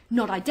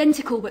not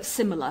identical but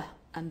similar,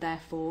 and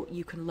therefore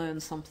you can learn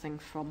something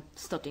from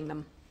studying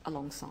them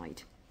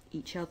alongside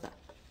each other.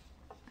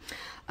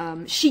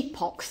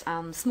 Sheeppox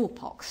and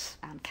smallpox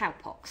and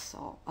cowpox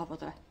are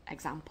other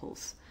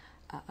examples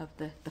of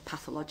the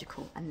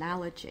pathological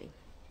analogy.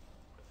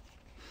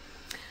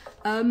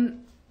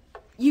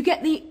 You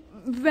get the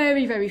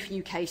very, very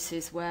few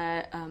cases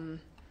where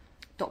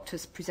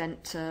doctors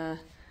present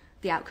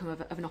the outcome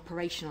of an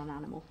operation on an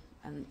animal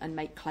and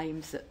make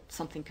claims that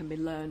something can be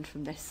learned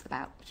from this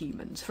about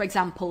humans. For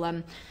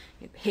example,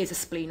 here's a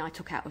spleen I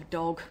took out of a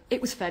dog. It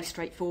was fairly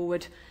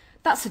straightforward.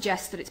 That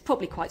suggests that it's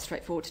probably quite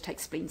straightforward to take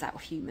spleens out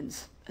of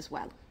humans as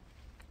well.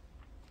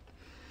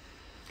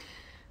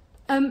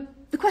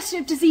 The question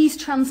of disease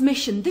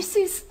transmission. This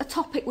is a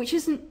topic which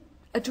isn't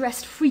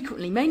addressed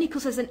frequently, mainly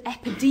because there's an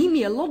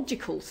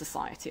Epidemiological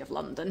Society of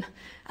London,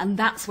 and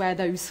that's where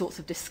those sorts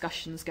of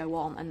discussions go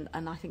on,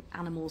 and I think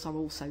animals are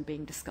also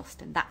being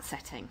discussed in that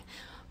setting.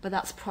 But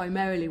that's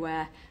primarily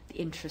where the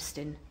interest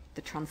in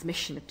the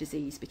transmission of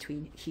disease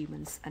between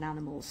humans and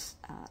animals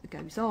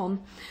goes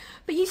on.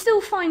 But you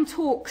still find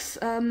talks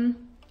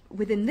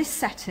within this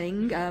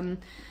setting,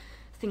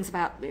 things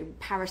about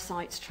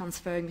parasites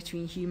transferring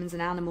between humans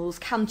and animals.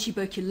 Can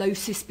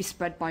tuberculosis be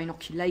spread by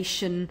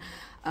inoculation?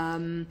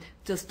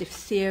 Does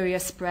diphtheria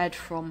spread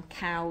from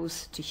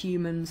cows to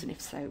humans, and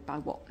if so, by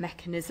what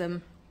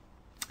mechanism?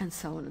 And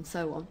so on and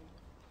so on.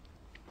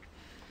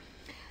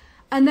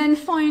 And then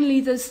finally,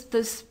 there's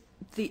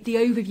the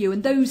overview,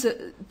 and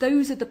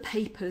those are the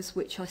papers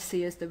which I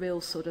see as the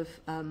real sort of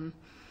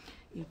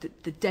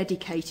the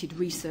dedicated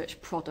research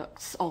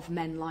products of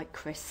men like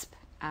Crisp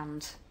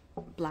and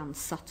Bland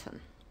Sutton.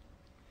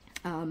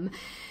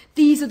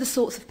 These are the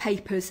sorts of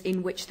papers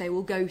in which they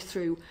will go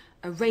through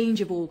a range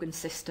of organ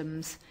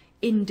systems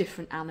in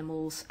different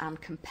animals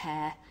and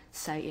compare,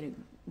 say,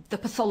 the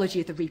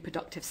pathology of the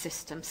reproductive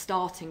system,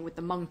 starting with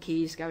the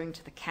monkeys, going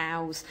to the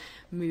cows,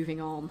 moving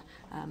on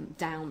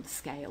down the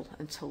scale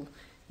until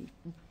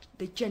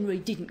they generally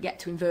didn't get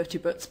to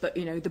invertebrates, but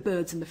the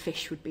birds and the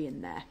fish would be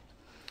in there.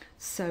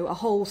 So a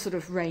whole sort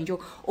of range,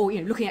 or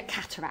looking at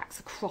cataracts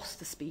across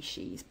the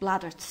species,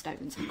 bladder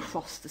stones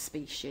across the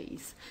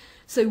species.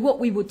 So what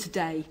we would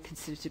today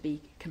consider to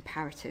be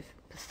comparative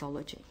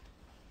pathology.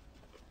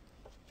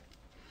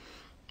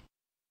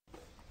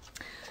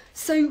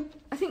 So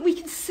I think we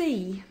can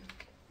see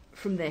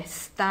from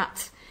this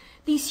that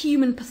these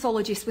human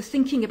pathologists were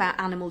thinking about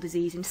animal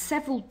disease in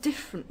several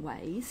different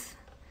ways.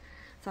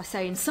 As I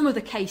say, in some of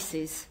the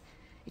cases,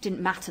 it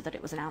didn't matter that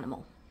it was an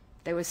animal.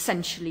 They were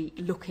essentially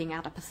looking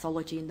at a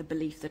pathology in the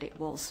belief that it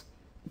was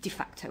de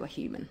facto a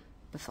human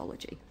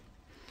pathology.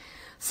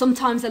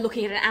 Sometimes they're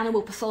looking at an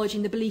animal pathology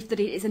in the belief that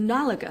it is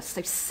analogous,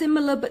 so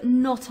similar but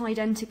not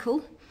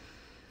identical.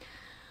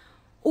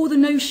 Or the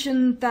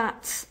notion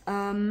that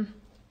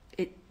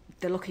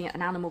they're looking at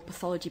an animal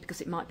pathology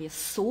because it might be a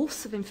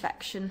source of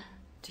infection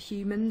to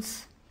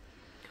humans,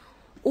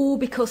 or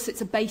because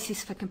it's a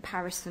basis for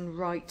comparison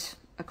right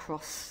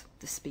across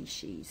the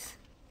species.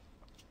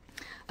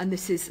 And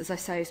this is, as I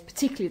say, is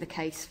particularly the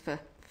case for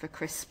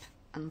Crisp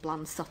and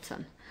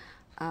Bland-Sutton.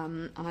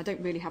 And I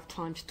don't really have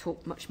time to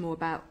talk much more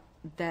about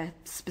their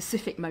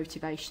specific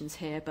motivations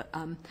here, but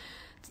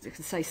as I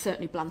can say,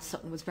 certainly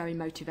Bland-Sutton was very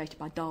motivated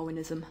by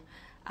Darwinism,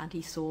 and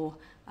he saw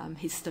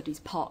his studies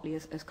partly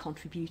as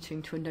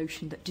contributing to a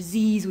notion that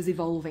disease was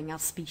evolving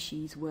as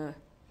species were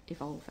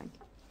evolving.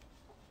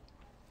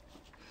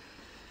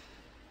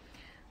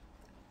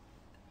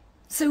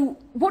 So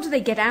what do they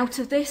get out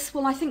of this?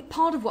 Well, I think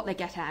part of what they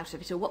get out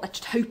of it, or what they're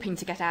hoping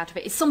to get out of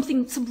it, is some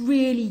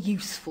really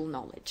useful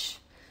knowledge.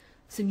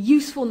 Some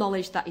useful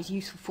knowledge that is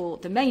useful for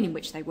the domain in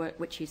which they work,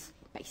 which is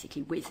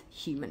basically with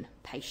human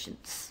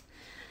patients.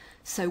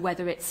 So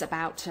whether it's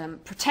about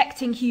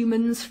protecting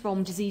humans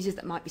from diseases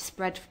that might be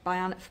spread by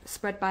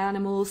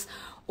animals,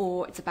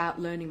 or it's about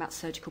learning about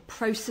surgical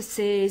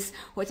processes,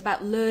 or it's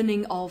about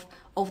learning of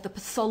the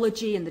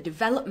pathology and the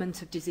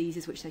development of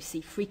diseases which they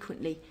see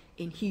frequently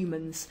in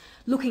humans,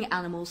 looking at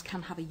animals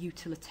can have a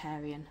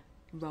utilitarian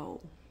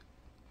role.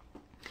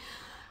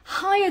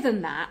 Higher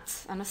than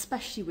that, and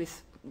especially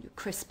with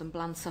Crisp and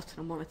Bland-Sutton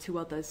and one or two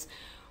others,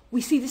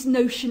 we see this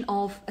notion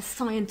of a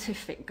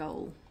scientific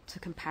goal to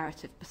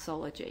comparative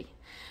pathology.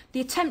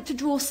 The attempt to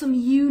draw some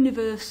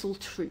universal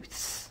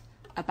truths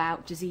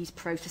about disease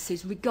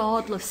processes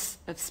regardless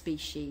of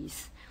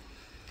species.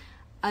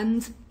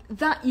 And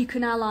that you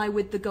can ally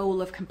with the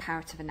goal of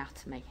comparative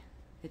anatomy.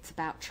 It's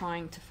about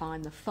trying to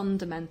find the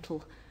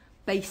fundamental,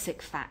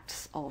 basic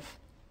facts of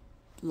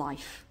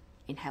life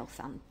in health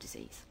and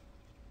disease.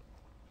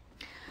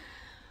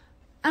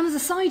 And as a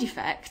side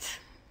effect,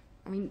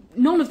 I mean,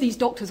 none of these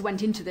doctors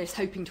went into this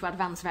hoping to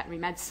advance veterinary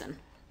medicine.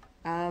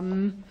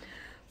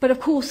 But of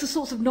course, the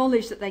sorts of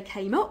knowledge that they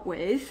came up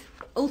with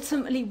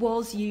ultimately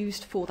was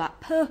used for that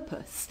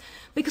purpose.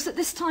 Because at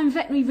this time,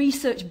 veterinary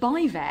research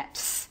by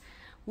vets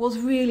was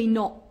really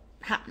not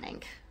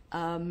happening.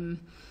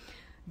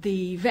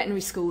 The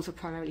veterinary schools were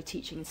primarily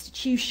teaching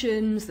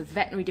institutions. The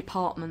veterinary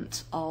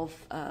department of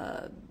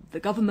the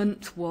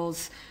government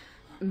was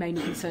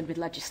mainly concerned with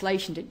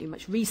legislation, didn't do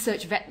much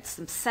research. Vets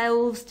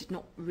themselves did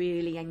not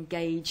really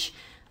engage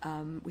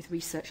with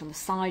research on the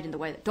side in the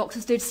way that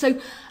doctors did. So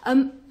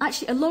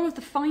actually a lot of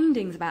the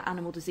findings about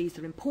animal disease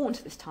that are important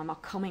at this time are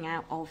coming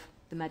out of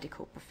the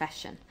medical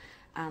profession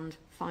and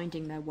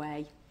finding their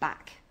way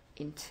back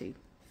into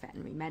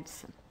veterinary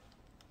medicine.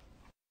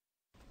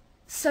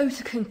 So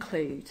to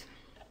conclude,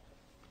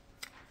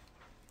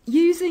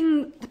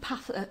 using the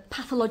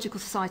Pathological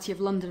Society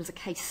of London as a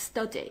case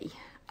study,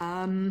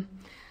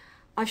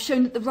 I've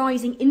shown that the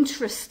rising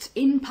interest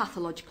in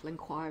pathological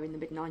inquiry in the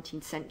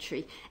mid-19th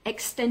century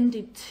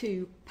extended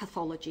to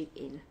pathology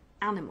in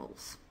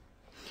animals.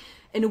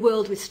 In a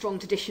world with strong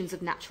traditions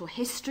of natural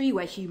history,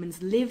 where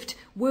humans lived,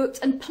 worked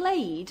and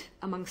played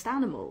amongst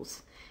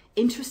animals,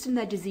 interest in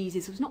their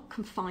diseases was not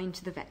confined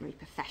to the veterinary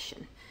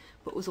profession,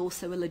 but was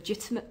also a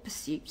legitimate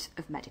pursuit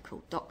of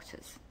medical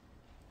doctors.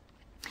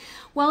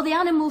 While the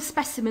animal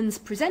specimens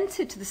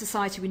presented to the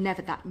Society were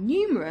never that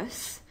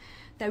numerous,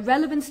 their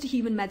relevance to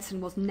human medicine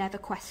was never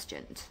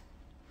questioned.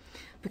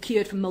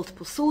 Procured from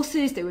multiple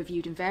sources, they were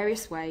viewed in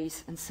various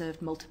ways and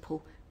served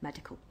multiple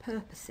medical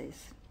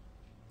purposes.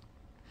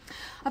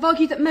 I've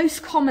argued that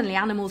most commonly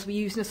animals were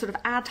used in a sort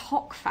of ad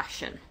hoc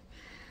fashion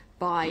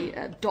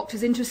by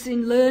doctors interested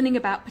in learning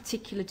about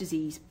particular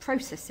disease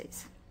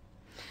processes.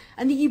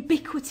 And the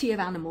ubiquity of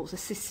animals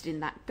assisted in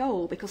that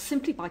goal, because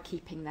simply by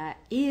keeping their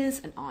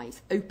ears and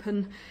eyes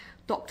open,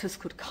 doctors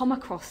could come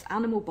across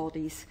animal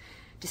bodies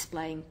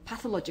displaying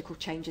pathological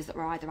changes that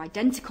were either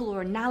identical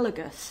or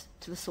analogous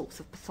to the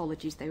sorts of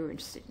pathologies they were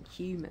interested in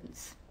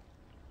humans.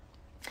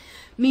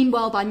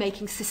 Meanwhile, by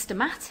making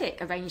systematic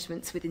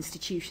arrangements with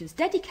institutions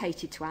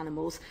dedicated to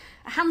animals,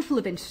 a handful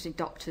of interested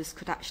doctors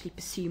could actually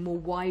pursue more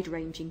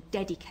wide-ranging,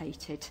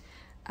 dedicated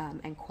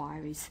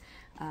enquiries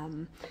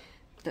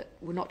that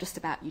were not just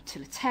about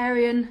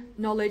utilitarian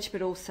knowledge,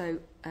 but also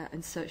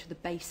in search of the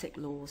basic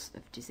laws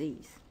of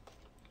disease.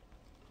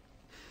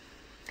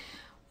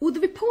 Well, the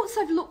reports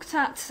I've looked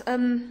at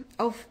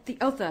of the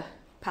other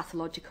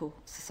pathological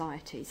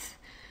societies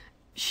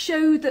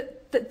show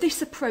that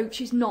this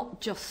approach is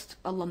not just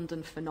a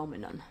London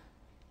phenomenon.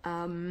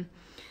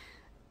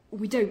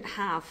 We don't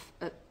have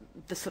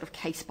the sort of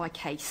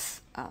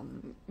case-by-case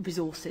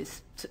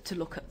resources to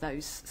look at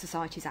those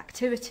societies'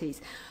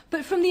 activities.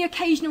 But from the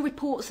occasional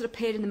reports that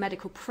appeared in the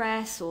medical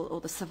press or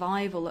the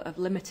survival of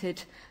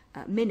limited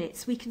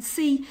minutes, we can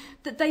see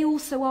that they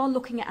also are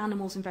looking at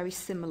animals in very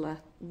similar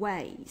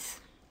ways.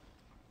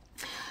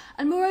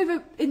 And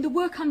moreover, in the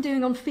work I'm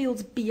doing on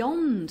fields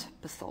beyond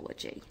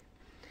pathology,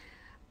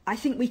 I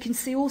think we can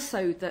see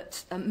also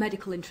that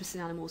medical interest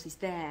in animals is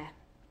there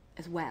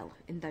as well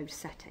in those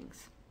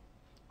settings.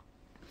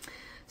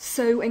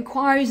 So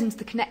inquiries into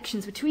the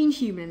connections between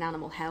human and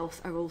animal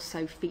health are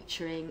also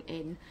featuring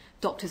in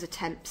doctors'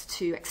 attempts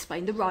to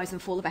explain the rise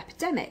and fall of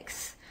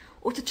epidemics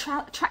or to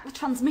track the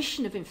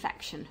transmission of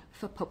infection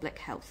for public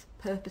health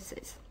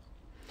purposes.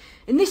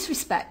 In this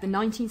respect, the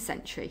 19th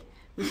century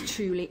was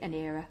truly an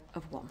era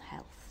of One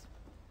Health.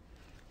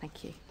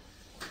 Thank you.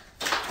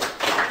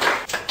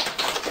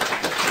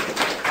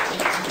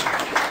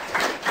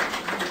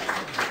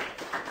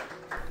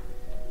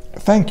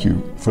 Thank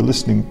you for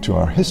listening to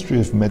our History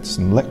of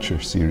Medicine lecture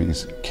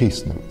series,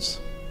 Case Notes.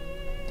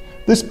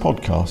 This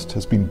podcast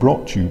has been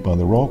brought to you by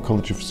the Royal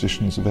College of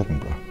Physicians of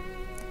Edinburgh.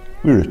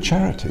 We're a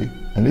charity,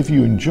 and if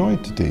you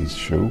enjoyed today's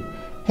show,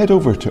 head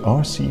over to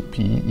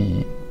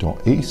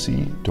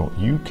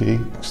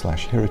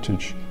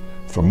rcpe.ac.uk/heritage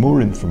for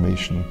more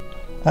information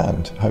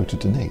and how to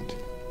donate.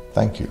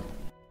 Thank you.